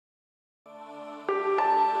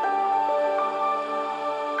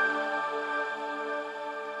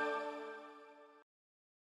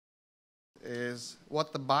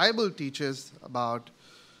what the Bible teaches about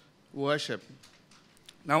worship.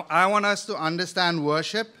 Now, I want us to understand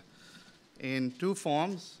worship in two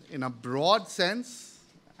forms, in a broad sense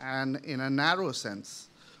and in a narrow sense.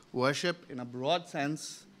 Worship in a broad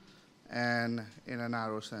sense and in a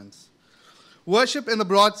narrow sense. Worship in the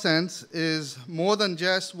broad sense is more than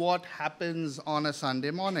just what happens on a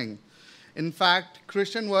Sunday morning. In fact,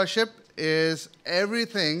 Christian worship is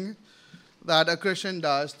everything that a Christian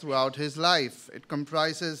does throughout his life. It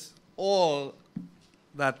comprises all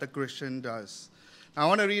that the Christian does. Now, I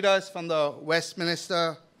want to read us from the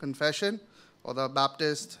Westminster Confession or the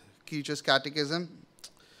Baptist Keach's Catechism.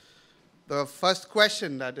 The first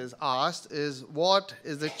question that is asked is, what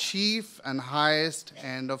is the chief and highest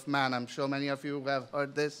end of man? I'm sure many of you have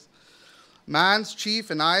heard this. Man's chief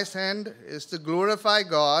and highest end is to glorify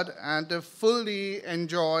God and to fully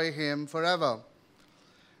enjoy Him forever.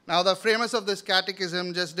 Now, the framers of this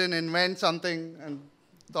catechism just didn't invent something and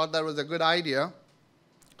thought that was a good idea,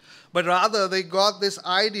 but rather they got this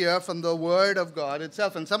idea from the Word of God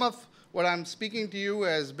itself. And some of what I'm speaking to you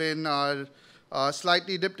has been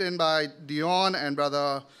slightly dipped in by Dion, and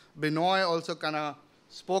Brother Binoy also kind of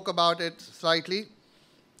spoke about it slightly.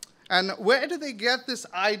 And where do they get this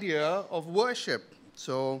idea of worship?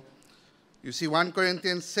 So you see 1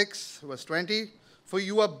 Corinthians 6, verse 20. For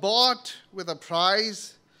you were bought with a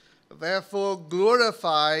price, therefore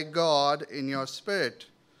glorify God in your spirit,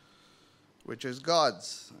 which is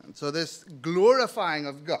God's. And so this glorifying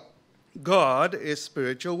of God is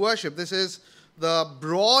spiritual worship. This is the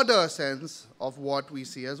broader sense of what we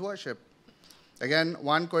see as worship. Again,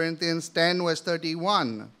 1 Corinthians 10, verse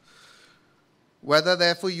 31. Whether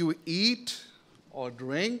therefore you eat or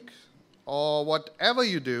drink or whatever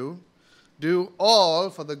you do all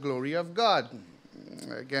for the glory of God.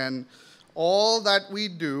 Again, all that we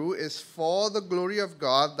do is for the glory of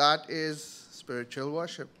God. That is spiritual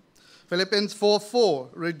worship. Philippians 4:4.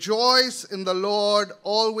 Rejoice in the Lord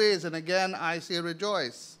always. And again, I say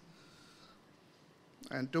rejoice.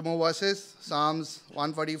 And two more verses. Psalms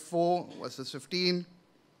 144, verses 15.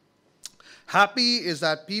 Happy is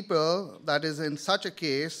that people that is in such a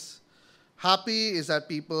case. Happy is that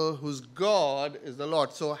people whose God is the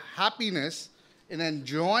Lord. So happiness in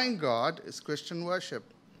enjoying God is Christian worship.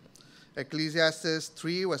 Ecclesiastes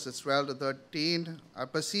 3, verses 12 to 13. I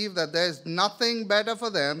perceive that there is nothing better for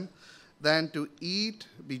them than to eat,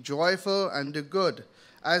 be joyful, and do good,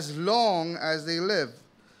 as long as they live,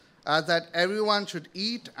 as that everyone should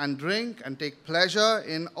eat and drink and take pleasure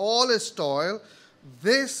in all his toil.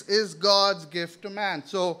 This is God's gift to man.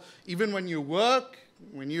 So even when you work,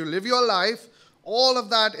 when you live your life, all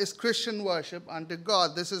of that is Christian worship unto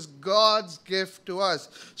God. This is God's gift to us.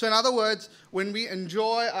 So in other words, when we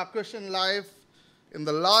enjoy our Christian life in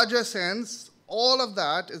the larger sense, all of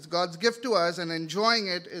that is God's gift to us, and enjoying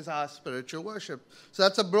it is our spiritual worship. So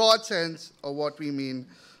that's a broad sense of what we mean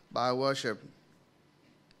by worship.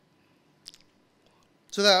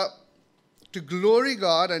 So to glory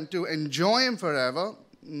God and to enjoy Him forever,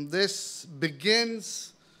 this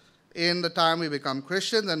begins in the time we become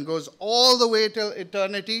Christians and goes all the way till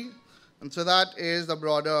eternity. And so that is the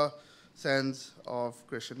broader sense of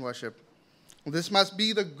Christian worship. This must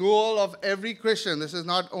be the goal of every Christian. This is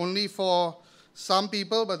not only for some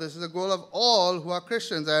people, but this is the goal of all who are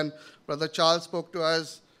Christians. And Brother Charles spoke to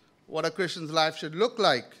us what a Christian's life should look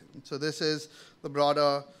like. So this is the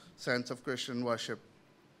broader sense of Christian worship.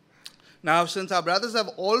 Now, since our brothers have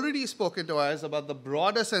already spoken to us about the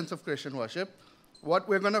broader sense of Christian worship, what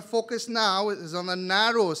we're going to focus now is on the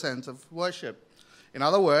narrow sense of worship. In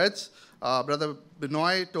other words, Brother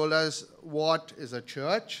Binoy told us what is a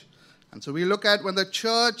church. And so we look at when the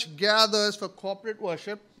church gathers for corporate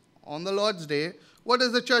worship on the Lord's Day, what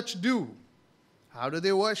does the church do? How do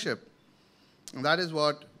they worship? And that is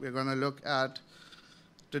what we're going to look at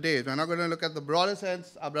today. We're not going to look at the broader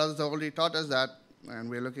sense. Our brothers have already taught us that,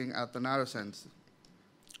 and we're looking at the narrow sense.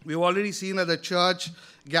 We've already seen that the church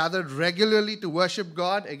gathered regularly to worship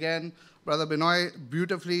God. Again, Brother Binoy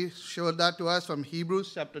beautifully showed that to us from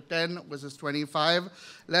Hebrews chapter 10, verses 25.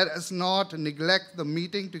 Let us not neglect the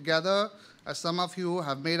meeting together, as some of you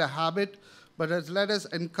have made a habit, but let us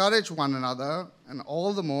encourage one another, and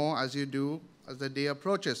all the more as you do as the day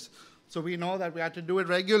approaches. So we know that we have to do it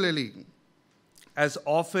regularly, as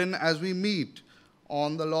often as we meet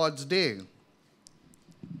on the Lord's Day.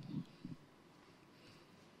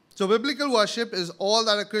 So biblical worship is all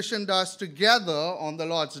that a Christian does together on the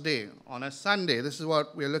Lord's Day, on a Sunday. This is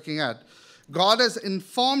what we're looking at. God has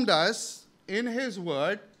informed us in His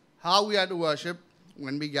Word how we are to worship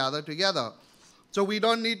when we gather together. So we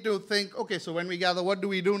don't need to think, okay, so when we gather, what do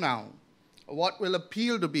we do now? What will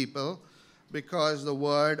appeal to people? because the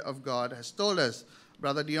Word of God has told us.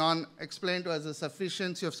 Brother Dion explained to us the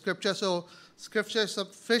sufficiency of Scripture. So Scripture is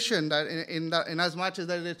sufficient that in as much as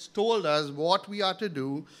that it's told us what we are to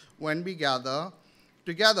do when we gather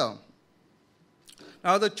together.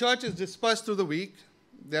 Now the church is dispersed through the week.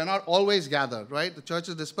 They're not always gathered, right? The church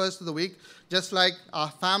is dispersed through the week, just like our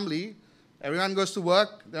family. Everyone goes to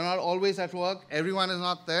work. They're not always at work. Everyone is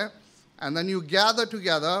not there. And then you gather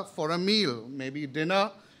together for a meal, maybe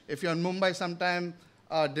dinner. If you're in Mumbai, sometimes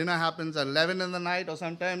dinner happens at 11 in the night, or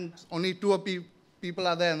sometimes only two people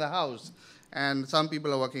are there in the house. And some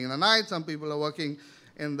people are working in the night, some people are working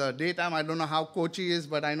in the daytime. I don't know how Kochi is,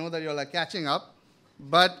 but I know that you're like catching up.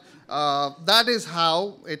 But that is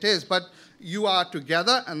how it is. But you are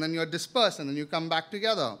together, and then you're dispersed, and then you come back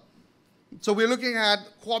together. So we're looking at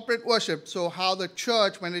corporate worship, so how the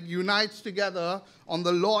church, when it unites together on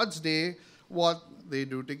the Lord's Day, what they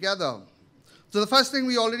do together. So the first thing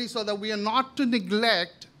we already saw, that we are not to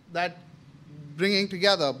neglect that bringing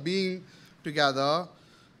together, being together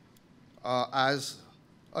as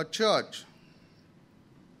a church.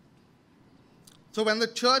 So when the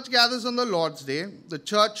church gathers on the Lord's Day, the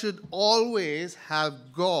church should always have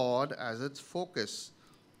God as its focus.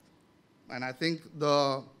 And I think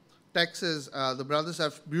the text is, the brothers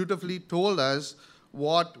have beautifully told us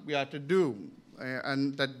what we are to do,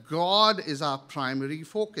 and that God is our primary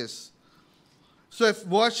focus. So if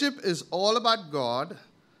worship is all about God,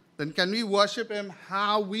 then can we worship Him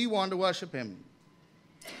how we want to worship Him?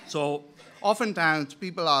 So oftentimes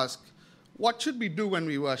people ask, what should we do when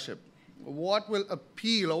we worship? What will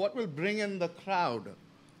appeal, or what will bring in the crowd?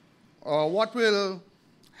 Or what will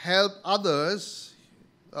help others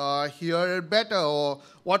hear it better? Or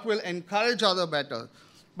what will encourage others better?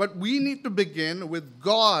 But we need to begin with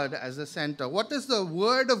God as the center. What does the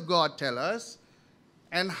Word of God tell us?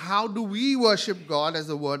 And how do we worship God as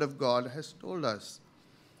the Word of God has told us?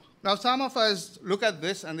 Now, some of us look at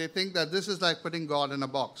this and they think that this is like putting God in a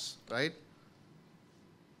box, right?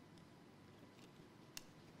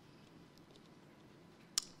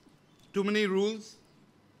 Too many rules,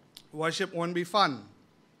 worship won't be fun.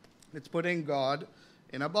 It's putting God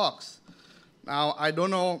in a box. Now, I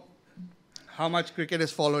don't know how much cricket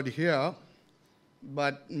is followed here,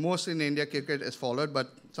 but most in India, cricket is followed,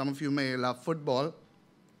 but some of you may love football,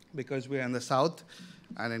 because we're in the south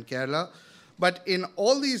and in Kerala. But in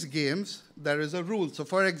all these games, there is a rule. So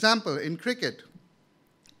for example, in cricket,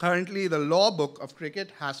 currently the law book of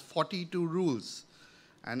cricket has 42 rules.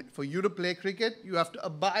 And for you to play cricket, you have to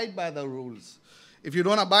abide by the rules. If you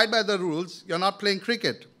don't abide by the rules, you're not playing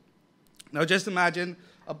cricket. Now just imagine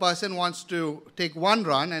a person wants to take one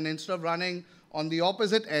run, and instead of running on the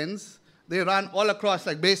opposite ends, they run all across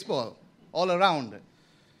like baseball, all around.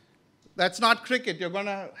 That's not cricket. You're going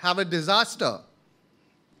to have a disaster.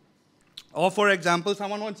 Or, for example,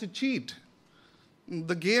 someone wants to cheat.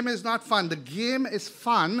 The game is not fun. The game is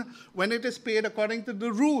fun when it is played according to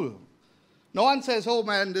the rule. No one says, oh,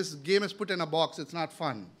 man, this game is put in a box. It's not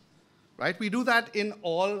fun. Right? We do that in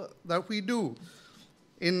all that we do.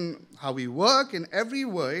 In how we work, in every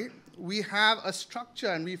way, we have a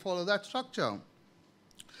structure, and we follow that structure.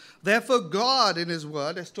 Therefore, God, in His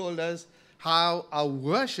Word, has told us how our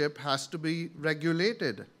worship has to be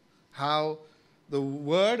regulated, how the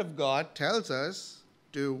Word of God tells us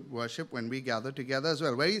to worship when we gather together as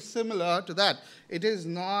well. Very similar to that. It is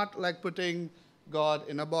not like putting God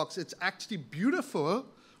in a box. It's actually beautiful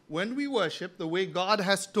when we worship the way God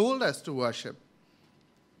has told us to worship.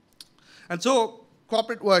 And so,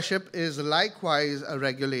 corporate worship is likewise a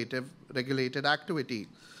regulated activity.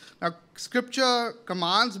 Now, Scripture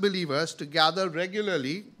commands believers to gather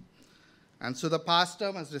regularly. And so the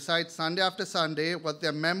pastor must decide Sunday after Sunday what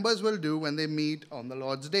their members will do when they meet on the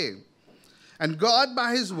Lord's Day. And God,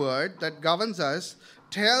 by His Word that governs us,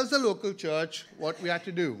 tells the local church what we are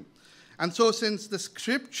to do. And so since the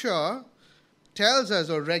Scripture tells us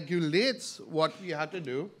or regulates what we have to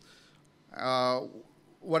do,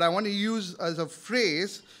 what I want to use as a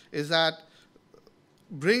phrase is that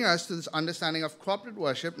bring us to this understanding of corporate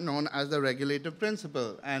worship known as the regulative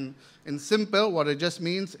principle. And in simple, what it just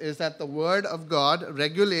means is that the Word of God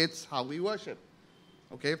regulates how we worship.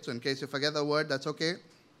 Okay, so in case you forget the word, that's okay.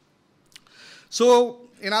 So,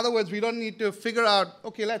 in other words, we don't need to figure out,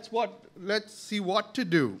 okay, let's see what to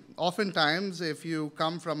do. Oftentimes, if you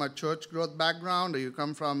come from a church growth background, or you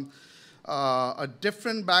come from a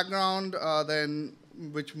different background than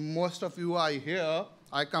which most of you are here,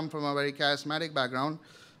 I come from a very charismatic background.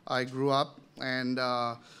 I grew up, and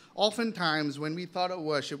oftentimes when we thought of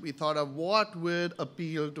worship, we thought of what would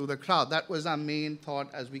appeal to the crowd. That was our main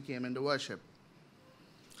thought as we came into worship.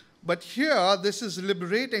 But here, this is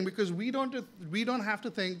liberating because we don't have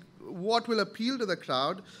to think what will appeal to the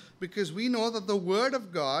crowd, because we know that the Word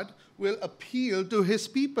of God will appeal to His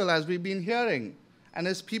people, as we've been hearing. And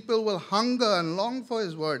His people will hunger and long for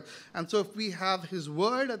His Word. And so if we have His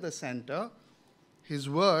Word at the center, His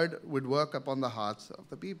Word would work upon the hearts of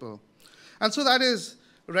the people. And so that is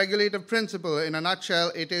regulative principle. In a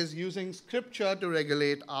nutshell, it is using Scripture to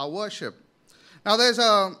regulate our worship. Now there's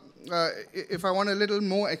if I want a little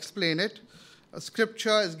more explain it,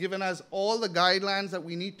 Scripture has given us all the guidelines that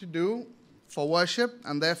we need to do for worship,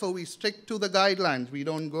 and therefore we stick to the guidelines. We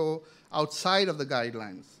don't go outside of the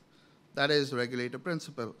guidelines. That is regulative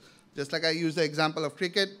principle. Just like I use the example of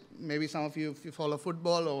cricket, maybe some of you, if you follow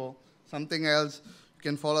football or something else, you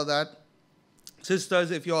can follow that.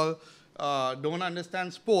 Sisters, if you all don't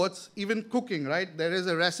understand sports, even cooking, right? There is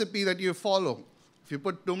a recipe that you follow. If you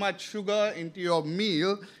put too much sugar into your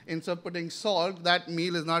meal, instead of putting salt, that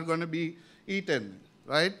meal is not going to be eaten,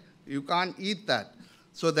 right? You can't eat that.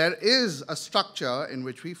 So there is a structure in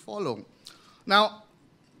which we follow. Now,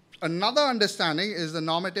 another understanding is the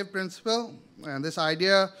normative principle. And this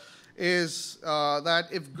idea is that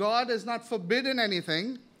if God has not forbidden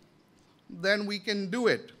anything, then we can do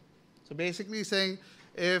it. So basically saying,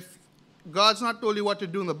 if God's not told you what to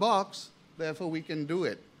do in the box, therefore we can do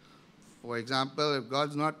it. For example, if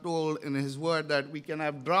God's not told in His Word that we can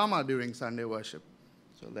have drama during Sunday worship,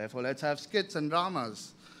 so therefore let's have skits and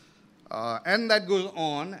dramas. And that goes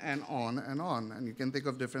on and on and on, and you can think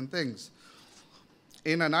of different things.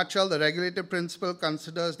 In a nutshell, the regulative principle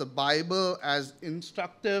considers the Bible as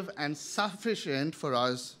instructive and sufficient for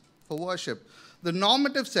us for worship. The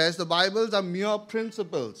normative says the Bibles are mere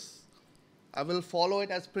principles. I will follow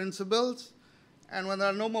it as principles, and when there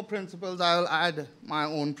are no more principles, I will add my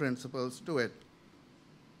own principles to it.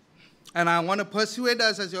 And I want to persuade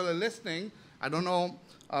us as you all are listening. I don't know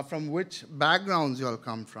from which backgrounds you all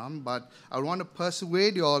come from, but I want to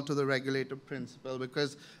persuade you all to the regulative principle,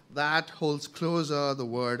 because that holds closer the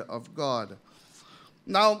Word of God.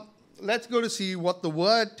 Now, let's go to see what the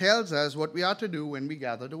Word tells us what we are to do when we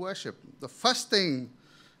gather to worship. The first thing,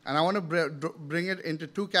 and I want to bring it into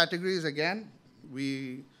two categories again.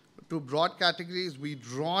 Two broad categories. We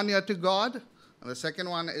draw near to God, and the second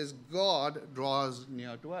one is God draws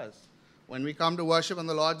near to us. When we come to worship on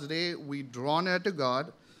the Lord's Day, we draw near to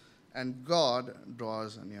God, and God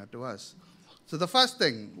draws near to us. So the first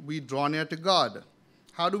thing, we draw near to God.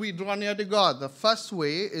 How do we draw near to God? The first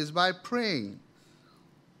way is by praying.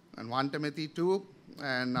 And 1 Timothy 2,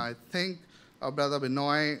 and I think our brother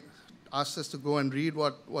Binoy asked us to go and read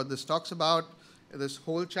what this talks about, this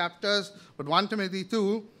whole chapters. But 1 Timothy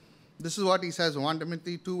 2, this is what he says, 1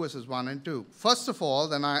 Timothy 2, verses 1 and 2. First of all,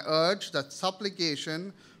 then I urge that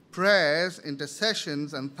supplication, prayers,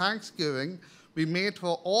 intercessions, and thanksgiving be made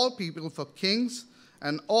for all people, for kings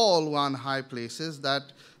and all who are in high places,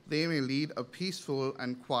 that they may lead a peaceful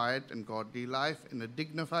and quiet and godly life in a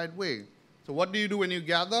dignified way. So what do you do when you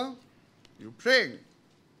gather? You pray.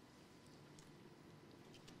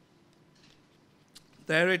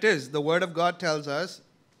 There it is. The Word of God tells us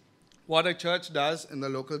what a church does in the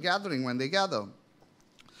local gathering when they gather.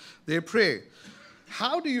 They pray.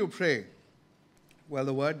 How do you pray? Well,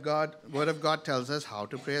 the Word of God tells us how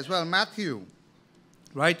to pray as well. Matthew,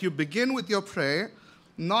 right? You begin with your prayer,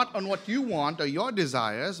 not on what you want or your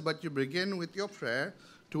desires, but you begin with your prayer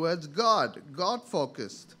towards God,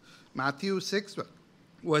 God-focused. Matthew 6,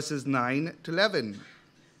 verses 9 to 11.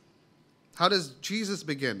 How does Jesus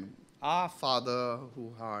begin? Our Father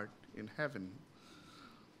who art in heaven,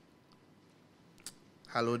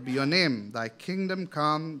 hallowed be your name. Thy kingdom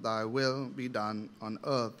come, thy will be done on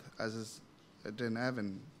earth as is in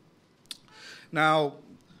heaven. Now,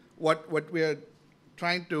 what we are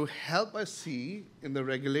trying to help us see in the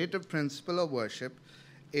regulative principle of worship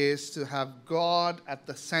is to have God at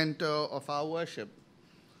the center of our worship.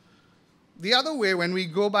 The other way, when we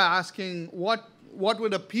go by asking what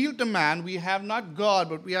would appeal to man, we have not God,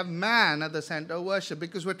 but we have man at the center of worship,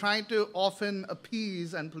 because we're trying to often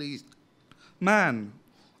appease and please man.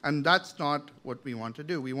 And that's not what we want to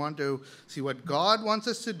do. We want to see what God wants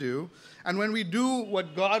us to do. And when we do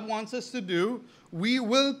what God wants us to do, we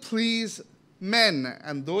will please men.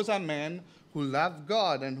 And those are men who love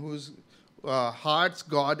God and whose hearts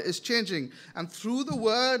God is changing. And through the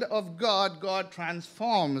Word of God, God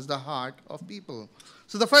transforms the heart of people.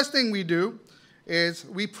 So the first thing we do is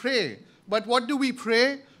we pray. But what do we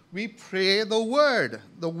pray? We pray the Word.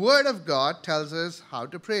 The Word of God tells us how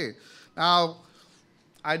to pray. Now,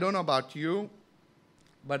 I don't know about you,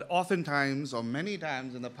 but oftentimes, or many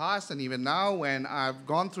times in the past, and even now when I've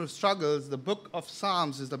gone through struggles, the book of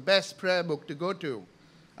Psalms is the best prayer book to go to.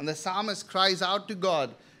 And the psalmist cries out to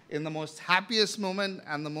God in the most happiest moment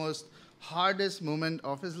and the most hardest moment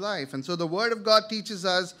of his life. And so the Word of God teaches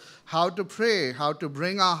us how to pray, how to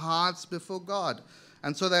bring our hearts before God.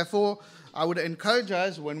 And so therefore, I would encourage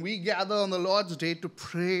us when we gather on the Lord's Day to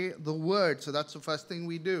pray the Word. So that's the first thing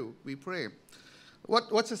we do. We pray.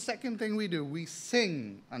 What's the second thing we do? We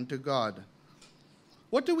sing unto God.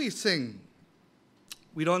 What do we sing?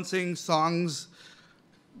 We don't sing songs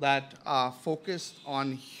that are focused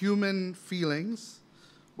on human feelings,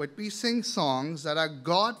 but we sing songs that are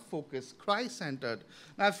God-focused, Christ-centered.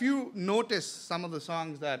 Now, if you notice some of the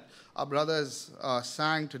songs that our brothers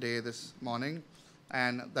sang today, this morning,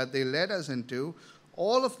 and that they led us into,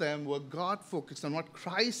 all of them were God-focused on what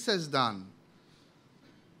Christ has done.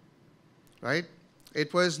 Right?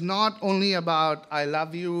 It was not only about, I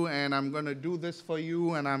love you, and I'm going to do this for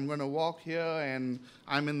you, and I'm going to walk here, and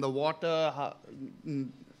I'm in the water,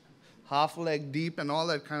 half leg deep, and all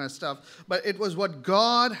that kind of stuff. But it was what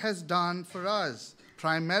God has done for us,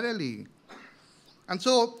 primarily. And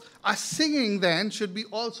so our singing then should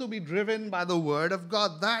also be driven by the Word of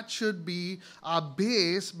God. That should be our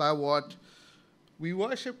base by what we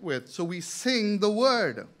worship with. So we sing the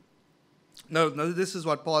Word. Now, this is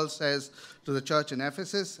what Paul says to the church in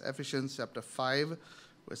Ephesus, Ephesians chapter 5,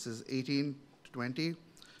 verses 18 to 20.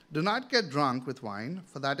 Do not get drunk with wine,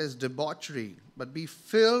 for that is debauchery, but be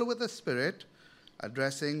filled with the Spirit,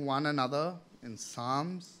 addressing one another in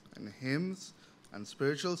psalms and hymns and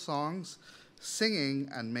spiritual songs, singing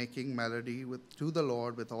and making melody to the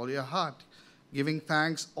Lord with all your heart, giving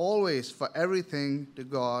thanks always for everything to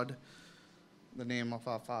God, the name of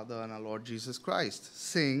our Father and our Lord Jesus Christ.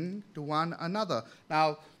 Sing to one another.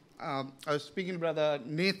 Now, I was speaking to Brother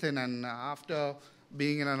Nathan, and after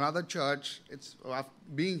being in another church,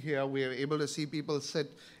 being here, we are able to see people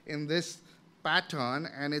sit in this pattern,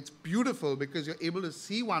 and it's beautiful because you're able to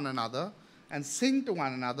see one another and sing to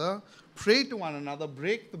one another, pray to one another,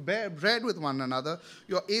 break the bread with one another.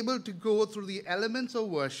 You're able to go through the elements of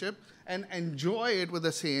worship and enjoy it with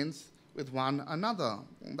the saints, with one another.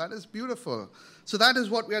 And that is beautiful. So that is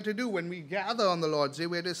what we are to do when we gather on the Lord's Day.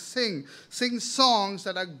 We are to sing songs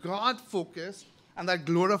that are God-focused and that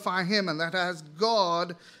glorify Him and that has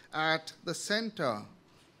God at the center.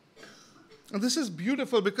 And this is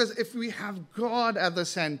beautiful because if we have God at the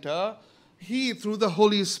center, He, through the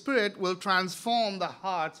Holy Spirit, will transform the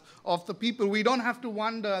hearts of the people. We don't have to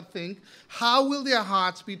wonder, think, how will their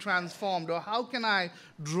hearts be transformed, or how can I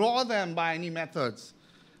draw them by any methods?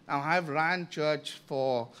 Now, I've ran church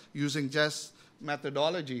for using just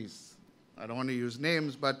methodologies. I don't want to use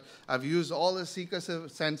names, but I've used all the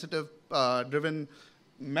seeker-sensitive driven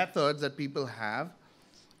methods that people have.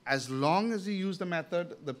 As long as you use the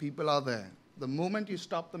method, the people are there. The moment you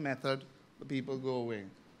stop the method, the people go away.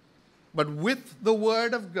 But with the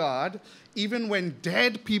Word of God, even when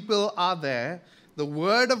dead people are there, the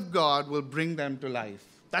Word of God will bring them to life.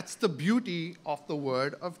 That's the beauty of the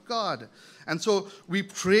Word of God. And so we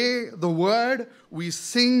pray the Word, we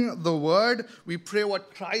sing the Word, we pray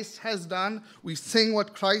what Christ has done, we sing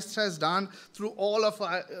what Christ has done. Through all of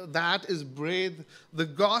that is breathed the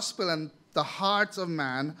gospel, and the hearts of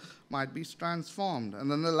man might be transformed. And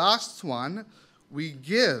then the last one, we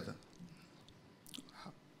give.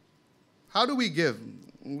 How do we give?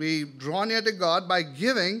 We draw near to God by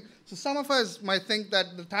giving. So some of us might think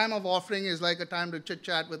that the time of offering is like a time to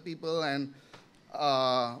chit-chat with people and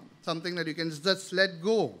something that you can just let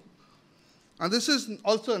go. And this is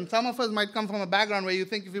also, and some of us might come from a background where you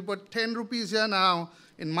think if you put 10 rupees here now,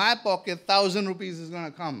 in my pocket, 1,000 rupees is going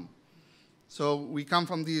to come. So we come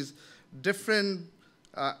from these different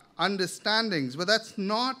understandings, but that's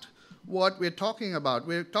not what we're talking about.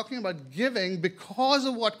 We're talking about giving because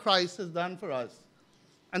of what Christ has done for us.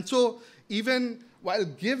 And so even while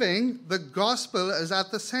giving, the gospel is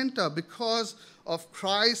at the center because of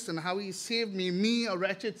Christ and how He saved me, a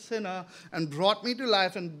wretched sinner, and brought me to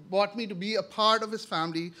life and brought me to be a part of His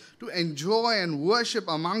family, to enjoy and worship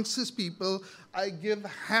amongst His people. I give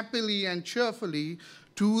happily and cheerfully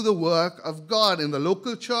to the work of God in the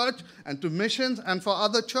local church and to missions and for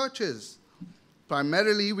other churches.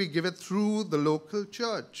 Primarily, we give it through the local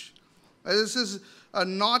church. This is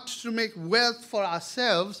not to make wealth for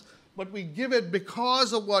ourselves, but we give it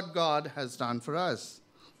because of what God has done for us.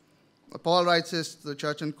 Paul writes this to the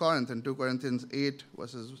church in Corinth in 2 Corinthians 8,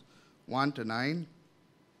 verses 1 to 9.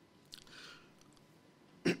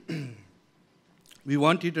 We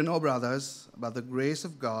want you to know, brothers, about the grace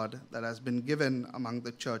of God that has been given among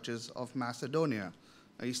the churches of Macedonia.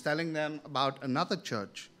 Now, he's telling them about another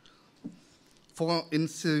church. For in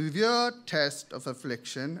severe test of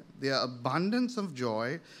affliction, their abundance of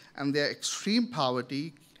joy and their extreme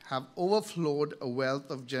poverty have overflowed a wealth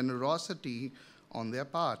of generosity on their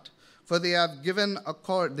part. For they have given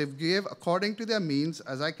they've gave according to their means,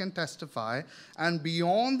 as I can testify, and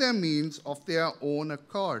beyond their means of their own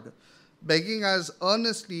accord, begging us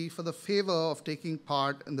earnestly for the favor of taking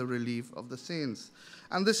part in the relief of the saints.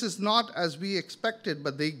 And this is not as we expected,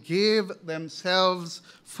 but they gave themselves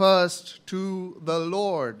first to the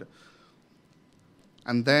Lord,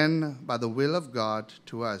 and then by the will of God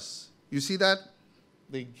to us. You see that?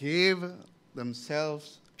 They gave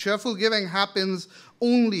themselves. Cheerful giving happens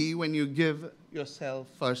only when you give yourself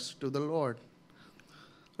first to the Lord.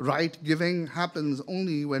 Right giving happens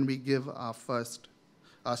only when we give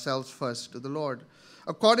ourselves first to the Lord.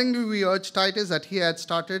 Accordingly, we urge Titus that he had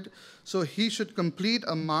started, so he should complete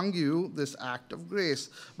among you this act of grace.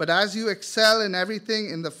 But as you excel in everything,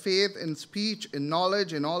 in the faith, in speech, in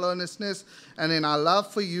knowledge, in all earnestness, and in our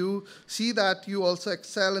love for you, see that you also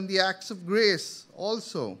excel in the acts of grace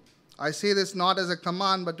also. I say this not as a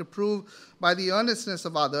command, but to prove by the earnestness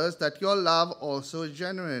of others that your love also is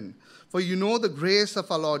genuine. For you know the grace of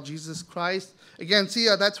our Lord Jesus Christ. Again, see,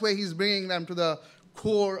 that's where he's bringing them to the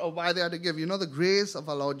core of why they are to give. You know the grace of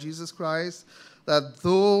our Lord Jesus Christ, that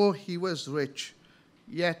though he was rich,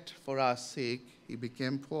 yet for our sake he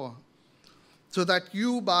became poor, so that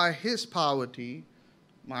you by his poverty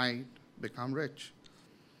might become rich.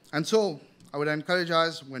 And so I would encourage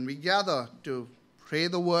us, when we gather, to pray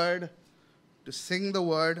the word, to sing the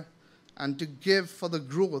word, and to give for the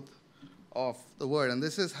growth of the word. And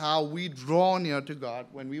this is how we draw near to God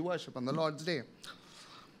when we worship on the Lord's Day.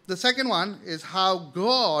 The second one is how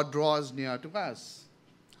God draws near to us.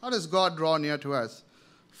 How does God draw near to us?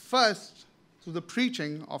 First, through the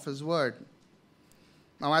preaching of his word.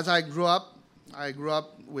 Now, as I grew up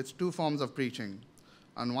with two forms of preaching.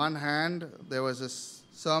 On one hand, there was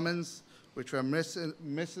sermons which were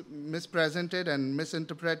mispresented and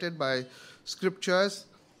misinterpreted by scriptures.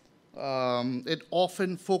 It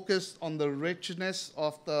often focused on the richness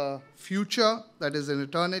of the future, that is in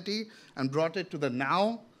eternity, and brought it to the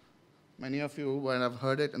now. Many of you would have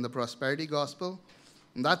heard it in the prosperity gospel.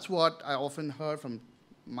 And that's what I often heard from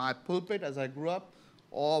my pulpit as I grew up,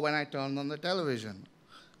 or when I turned on the television.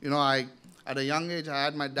 You know, at a young age, I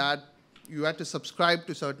had my dad, you had to subscribe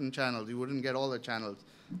to certain channels. You wouldn't get all the channels.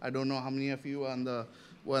 I don't know how many of you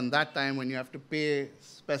were in that time when you have to pay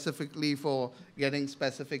specifically for getting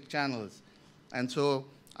specific channels. And so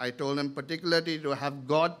I told him particularly to have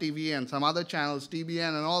God TV and some other channels, TBN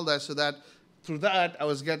and all that, so that through that I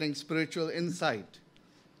was getting spiritual insight.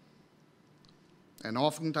 And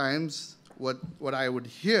oftentimes what I would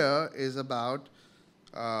hear is about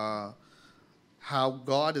how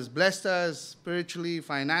God has blessed us spiritually,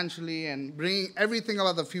 financially, and bringing everything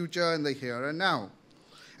about the future in the here and now.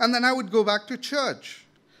 And then I would go back to church.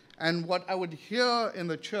 And what I would hear in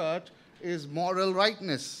the church is moral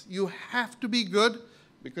rightness. You have to be good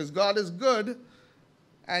because God is good.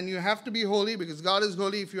 And you have to be holy because God is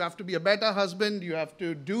holy. If you have to be a better husband, you have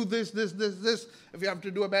to do this, this, this, this. If you have to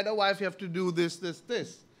do a better wife, you have to do this, this,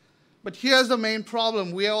 this. But here's the main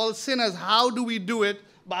problem. We are all sinners. How do we do it?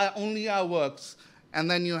 By only our works. And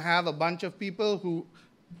then you have a bunch of people who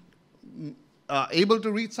are able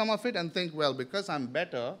to read some of it and think, well, because I'm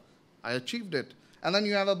better, I achieved it. And then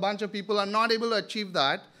you have a bunch of people who are not able to achieve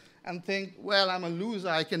that and think, well, I'm a loser.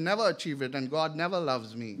 I can never achieve it, and God never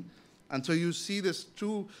loves me. And so you see these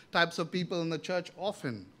two types of people in the church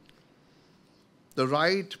often. The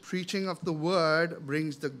right preaching of the word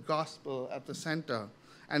brings the gospel at the center.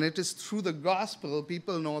 And it is through the gospel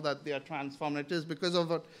people know that they are transformed. It is because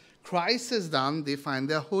of what Christ has done, they find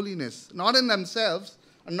their holiness. Not in themselves,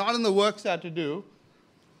 and not in the works they are to do,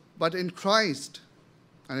 but in Christ,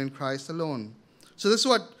 and in Christ alone. So this is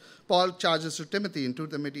what Paul charges to Timothy in 2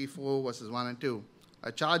 Timothy 4, verses 1 and 2.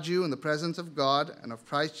 I charge you in the presence of God and of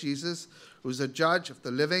Christ Jesus, who is the judge of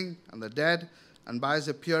the living and the dead, and by his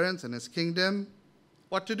appearance in his kingdom,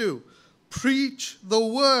 what to do? Preach the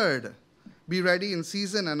word. Be ready in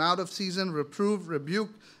season and out of season, reprove,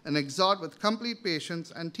 rebuke, and exhort with complete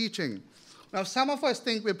patience and teaching. Now, some of us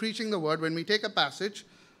think we're preaching the word when we take a passage,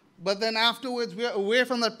 but then afterwards we're away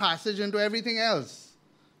from that passage into everything else.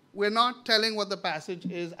 We're not telling what the passage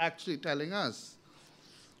is actually telling us.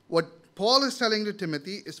 What Paul is telling to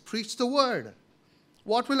Timothy is preach the word.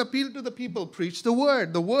 What will appeal to the people? Preach the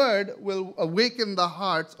word. The word will awaken the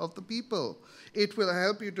hearts of the people. It will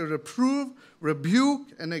help you to reprove, rebuke,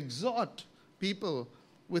 and exhort people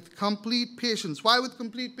with complete patience. Why with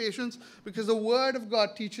complete patience? Because the word of God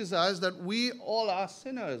teaches us that we all are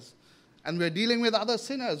sinners. And we're dealing with other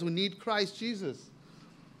sinners who need Christ Jesus.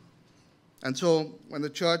 And so when the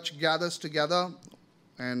church gathers together,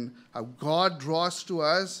 and how God draws to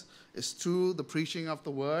us is through the preaching of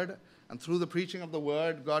the word. And through the preaching of the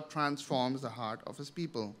word, God transforms the heart of his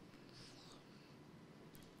people.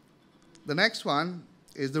 The next one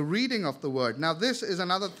is the reading of the word. Now, this is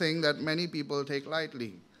another thing that many people take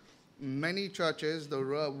lightly. In many churches,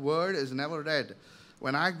 the word is never read.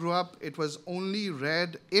 When I grew up, it was only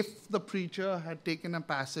read if the preacher had taken a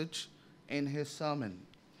passage in his sermon.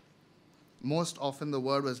 Most often, the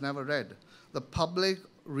word was never read. The public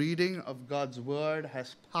reading of God's word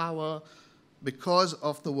has power because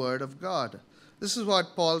of the word of God. This is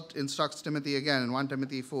what Paul instructs Timothy again in 1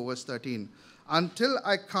 Timothy 4, verse 13. Until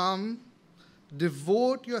I come,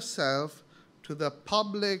 devote yourself to the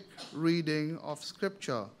public reading of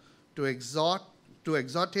Scripture, to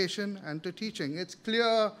exhortation and to teaching. It's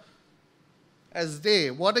clear as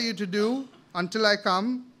day. What are you to do until I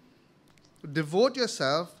come? Devote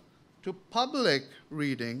yourself to public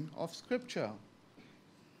reading of Scripture.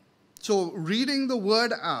 So reading the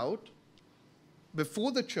word out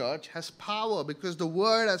before the church has power, because the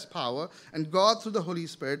word has power, and God through the Holy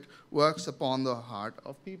Spirit works upon the heart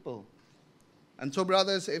of people. And so,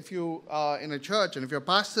 brothers, if you are in a church and if your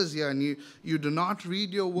pastor's here and you do not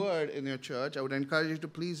read your word in your church, I would encourage you to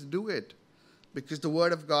please do it, because the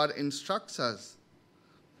word of God instructs us.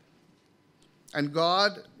 And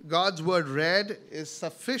God's word read is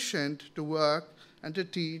sufficient to work and to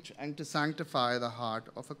teach and to sanctify the heart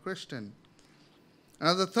of a Christian.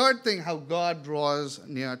 Now, the third thing, how God draws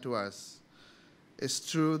near to us, is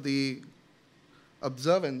through the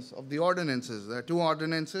observance of the ordinances. There are two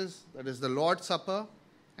ordinances, that is the Lord's Supper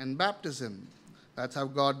and baptism. That's how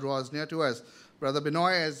God draws near to us. Brother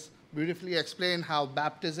Binoy has beautifully explained how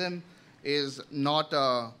baptism is not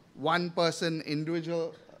a one-person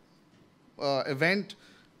individual event.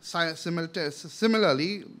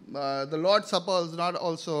 Similarly, the Lord's Supper is not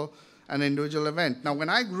also an individual event. Now, when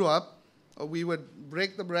I grew up, we would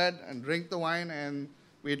break the bread and drink the wine, and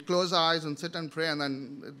we'd close our eyes and sit and pray, and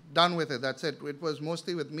then done with it. That's it. It was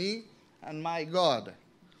mostly with me and my God.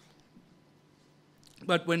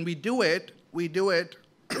 But when we do it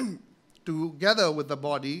together with the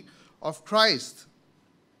body of Christ.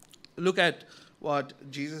 Look at what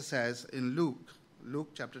Jesus says in Luke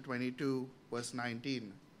chapter 22, verse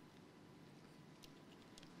 19.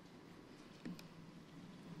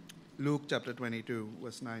 Luke chapter 22,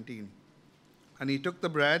 verse 19. And he took the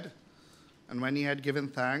bread, and when he had given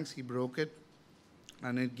thanks, he broke it,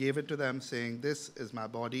 and he gave it to them, saying, "This is my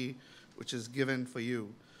body, which is given for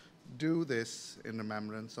you. Do this in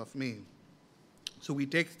remembrance of me." So we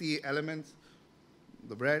take the elements,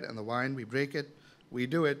 the bread and the wine, we break it, we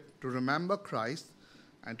do it to remember Christ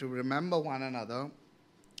and to remember one another.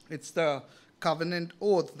 It's the covenant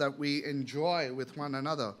oath that we enjoy with one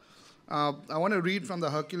another. I want to read from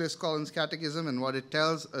the Hercules Collins Catechism and what it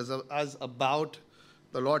tells us about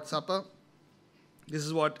the Lord's Supper. This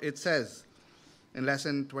is what it says in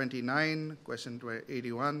lesson 29, question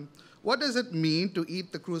 81. What does it mean to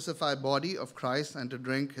eat the crucified body of Christ and to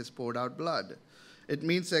drink his poured out blood? It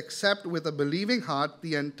means to accept with a believing heart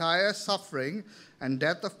the entire suffering and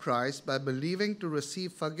death of Christ by believing to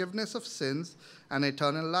receive forgiveness of sins and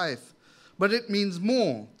eternal life. But it means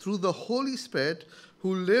more. Through the Holy Spirit,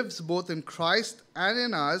 who lives both in Christ and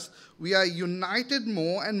in us, we are united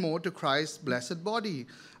more and more to Christ's blessed body.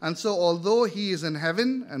 And so, although he is in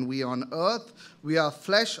heaven and we on earth, we are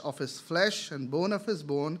flesh of his flesh and bone of his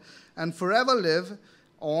bone, and forever live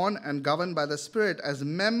on and governed by the Spirit as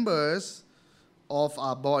members of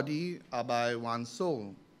our body are by one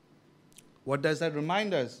soul. What does that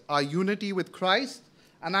remind us? Our unity with Christ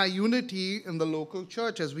and our unity in the local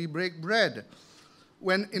church as we break bread.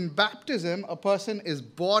 When in baptism, a person is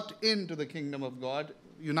brought into the kingdom of God,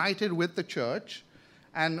 united with the church,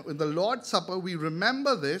 and in the Lord's Supper, we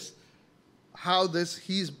remember this, how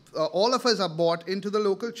all of us are brought into the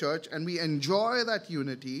local church, and we enjoy that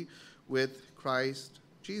unity with Christ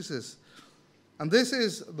Jesus. And this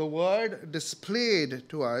is the word displayed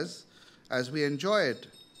to us as we enjoy it.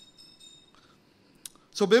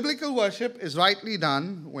 So biblical worship is rightly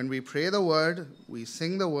done when we pray the word, we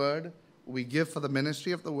sing the word, we give for the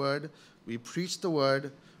ministry of the word, we preach the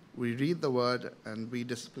word, we read the word, and we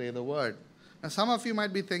display the word. Now, some of you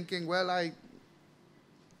might be thinking, well, I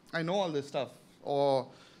know all this stuff. Or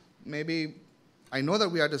maybe I know that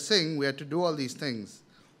we are to sing, we are to do all these things.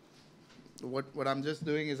 What I'm just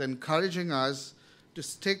doing is encouraging us to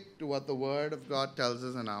stick to what the word of God tells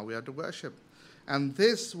us and how we are to worship. And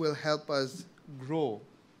this will help us grow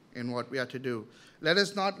in what we are to do. Let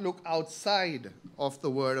us not look outside of the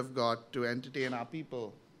word of God to entertain our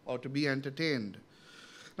people or to be entertained.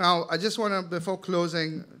 Now, I just want to, before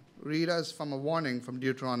closing, read us from a warning from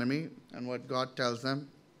Deuteronomy and what God tells them.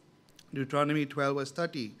 Deuteronomy 12, verse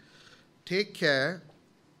 30. Take care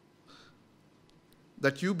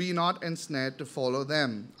that you be not ensnared to follow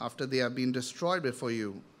them after they have been destroyed before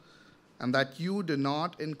you, and that you do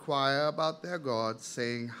not inquire about their gods,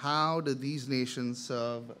 saying, how do these nations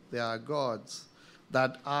serve their gods,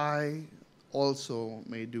 that I also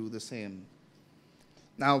may do the same.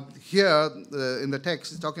 Now, here in the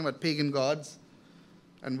text, it's talking about pagan gods,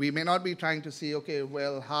 and we may not be trying to see, okay,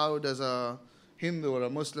 well, how does a Hindu or a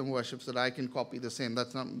Muslim worship so that I can copy the same?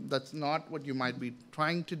 That's not what you might be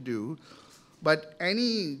trying to do. But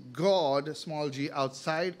any god, small g,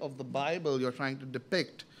 outside of the Bible you're trying to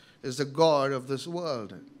depict is the god of this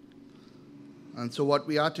world. And so what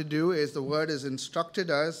we are to do is the word has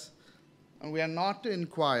instructed us, and we are not to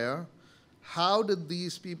inquire, how did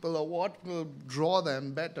these people, or what will draw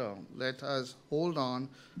them better? Let us hold on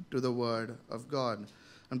to the word of God.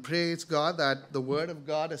 And praise God that the word of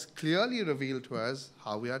God has clearly revealed to us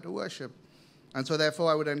how we are to worship. And so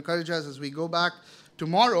therefore I would encourage us as we go back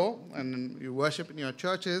tomorrow and you worship in your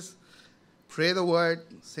churches, pray the word,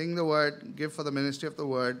 sing the word, give for the ministry of the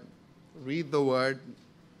word, read the word,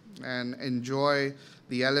 and enjoy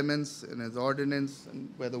the elements in his ordinance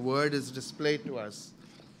and where the word is displayed to us.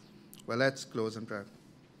 Well, let's close in prayer.